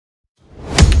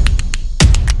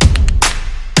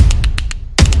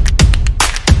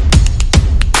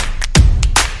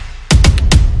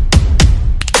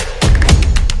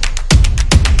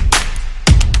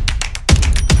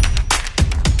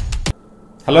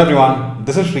Hello everyone,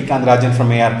 this is Srikanth Rajan from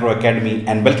AR Pro Academy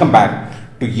and welcome back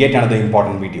to yet another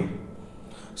important video.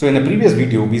 So in the previous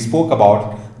video, we spoke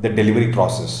about the delivery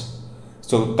process.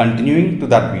 So continuing to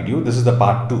that video, this is the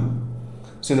part 2.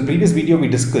 So in the previous video, we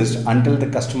discussed until the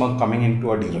customer coming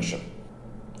into a dealership.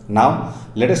 Now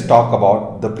let us talk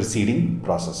about the preceding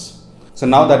process. So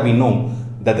now that we know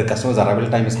that the customer's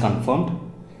arrival time is confirmed,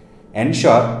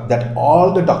 ensure that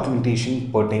all the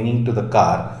documentation pertaining to the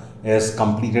car is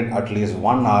completed at least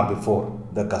 1 hour before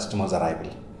the customer's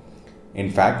arrival. In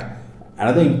fact,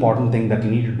 another important thing that you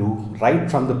need to do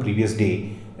right from the previous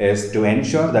day is to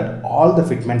ensure that all the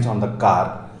fitments on the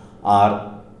car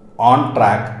are on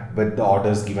track with the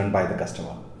orders given by the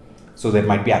customer. So there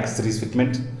might be accessories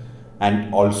fitment,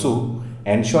 and also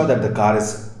ensure that the car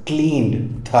is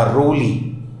cleaned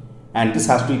thoroughly, and this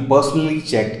has to be personally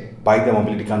checked by the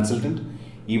mobility consultant,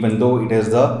 even though it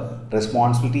is the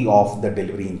responsibility of the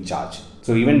delivery in charge.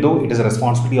 So even though it is a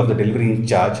responsibility of the delivery in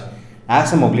charge,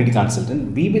 as a mobility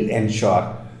consultant, we will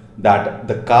ensure that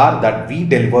the car that we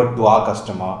deliver to our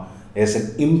customer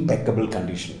is in impeccable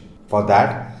condition. For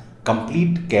that,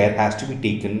 complete care has to be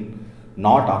taken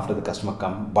not after the customer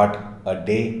comes, but a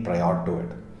day prior to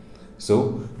it.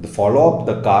 So the follow up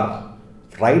the car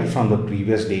right from the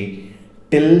previous day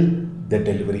till the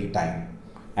delivery time,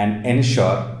 and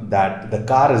ensure that the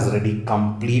car is ready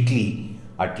completely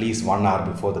at least 1 hour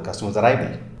before the customer's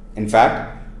arrival. In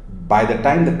fact, by the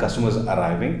time the customer is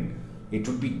arriving, it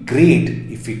would be great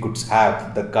if we could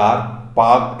have the car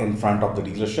parked in front of the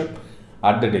dealership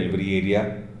at the delivery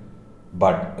area.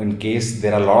 But in case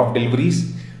there are a lot of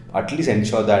deliveries, at least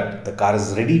ensure that the car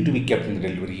is ready to be kept in the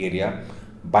delivery area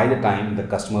by the time the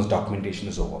customer's documentation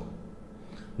is over.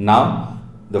 Now,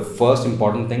 the first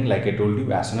important thing, like I told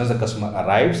you, as soon as the customer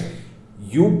arrives,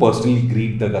 you personally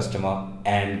greet the customer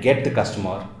and get the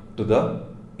customer to the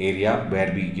area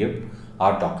where we give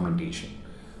our documentation.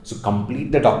 So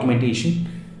complete the documentation.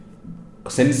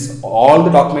 Since all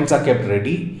the documents are kept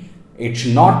ready, it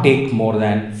should not take more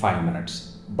than 5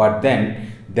 minutes. But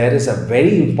then there is a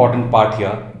very important part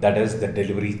here, that is the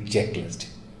delivery checklist.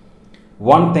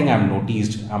 One thing I've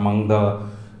noticed among the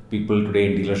people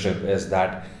today in dealership is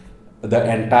that the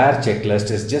entire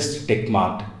checklist is just tick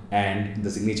marked and the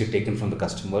signature taken from the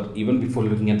customer even before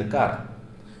looking at the car.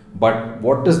 But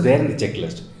what is there in the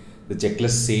checklist? The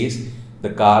checklist says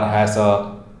the car has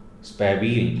a spare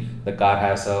wheel, the car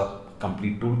has a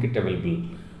complete toolkit available.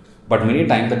 But many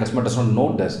times the customer does not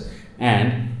know this,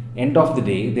 and end of the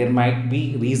day there might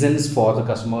be reasons for the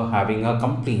customer having a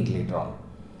complaint later on.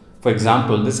 For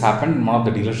example, this happened in one of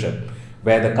the dealership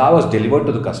where the car was delivered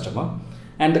to the customer,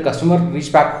 and the customer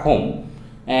reached back home,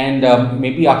 and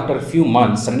maybe after a few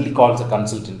months suddenly calls the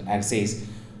consultant and says,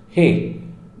 hey,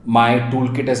 my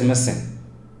toolkit is missing.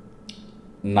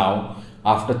 Now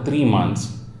after 3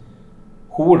 months,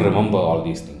 who would remember all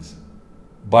these things?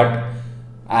 But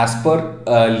as per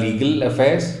legal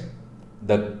affairs,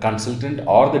 the consultant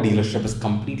or the dealership is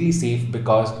completely safe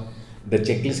because the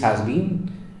checklist has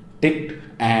been ticked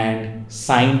and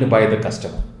signed by the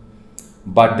customer.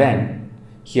 But then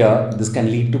here, this can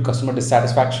lead to customer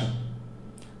dissatisfaction.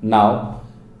 Now,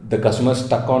 the customer is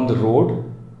stuck on the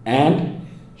road and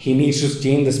he needs to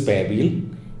change the spare wheel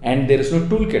and there is no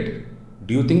toolkit.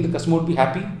 Do you think the customer would be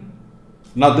happy?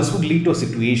 Now, this would lead to a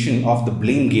situation of the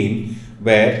blame game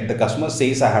where the customer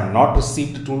says, I have not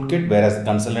received the toolkit, whereas the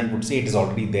consultant would say it is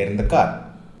already there in the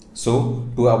car. So,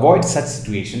 to avoid such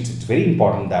situations, it's very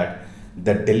important that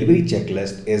the delivery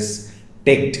checklist is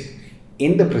ticked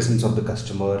in the presence of the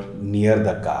customer near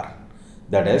the car.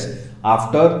 That is,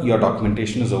 after your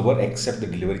documentation is over, accept the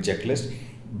delivery checklist,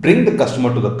 bring the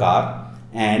customer to the car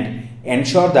and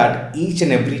ensure that each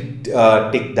and every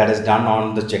tick that is done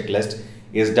on the checklist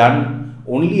is done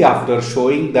only after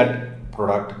showing that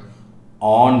product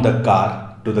on the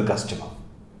car to the customer.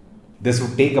 This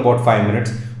would take about 5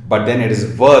 minutes, but then it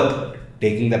is worth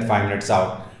taking that 5 minutes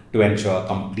out to ensure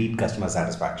complete customer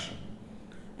satisfaction.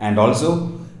 And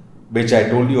also, which I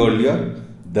told you earlier,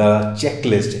 the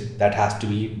checklist that has to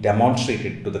be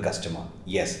demonstrated to the customer.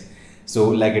 Yes. So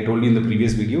like I told you in the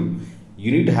previous video,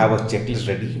 you need to have a checklist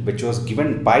ready which was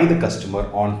given by the customer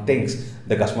on things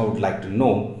the customer would like to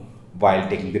know while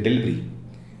taking the delivery.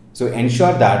 So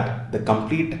ensure that the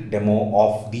complete demo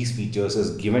of these features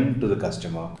is given to the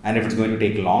customer, and if it's going to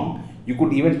take long, you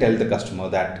could even tell the customer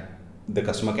that the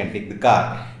customer can take the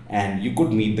car and you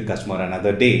could meet the customer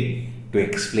another day to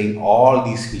explain all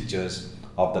these features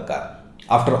of the car.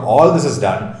 After all this is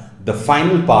done, the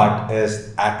final part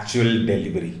is actual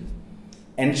delivery.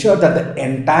 Ensure that the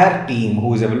entire team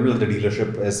who is available at the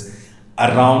dealership is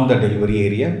around the delivery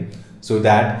area, so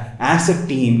that as a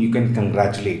team you can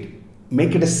congratulate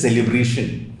make it a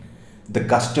celebration. The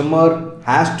customer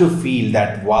has to feel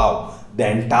that, wow, the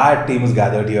entire team is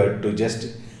gathered here to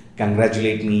just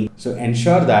congratulate me. So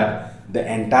ensure that the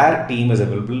entire team is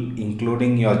available,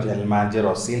 including your general manager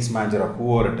or sales manager or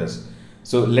whoever it is.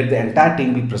 So let the entire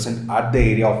team be present at the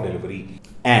area of delivery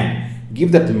and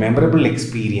give that memorable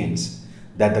experience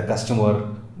that the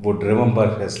customer would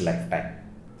remember his lifetime.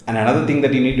 And another thing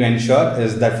that you need to ensure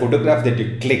is that photograph that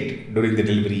you clicked during the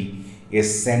delivery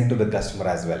is sent to the customer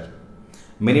as well.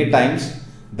 Many times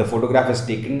the photograph is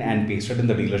taken and pasted in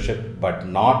the dealership but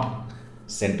not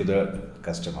sent to the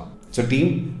customer. So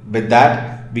team, with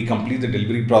that we complete the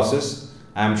delivery process.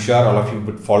 I am sure all of you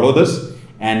would follow this,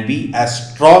 and we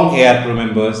as strong AR Pro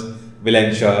members will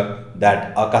ensure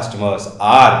that our customers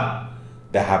are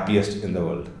the happiest in the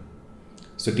world.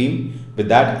 So team, with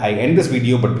that I end this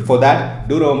video, but before that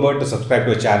do remember to subscribe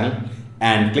to our channel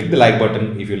and click the like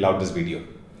button if you love this video.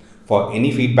 For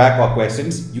any feedback or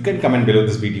questions, you can comment below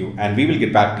this video and we will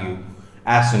get back to you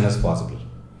as soon as possible.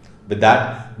 With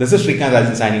that, this is Srikanth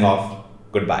Rajan signing off.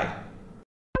 Goodbye.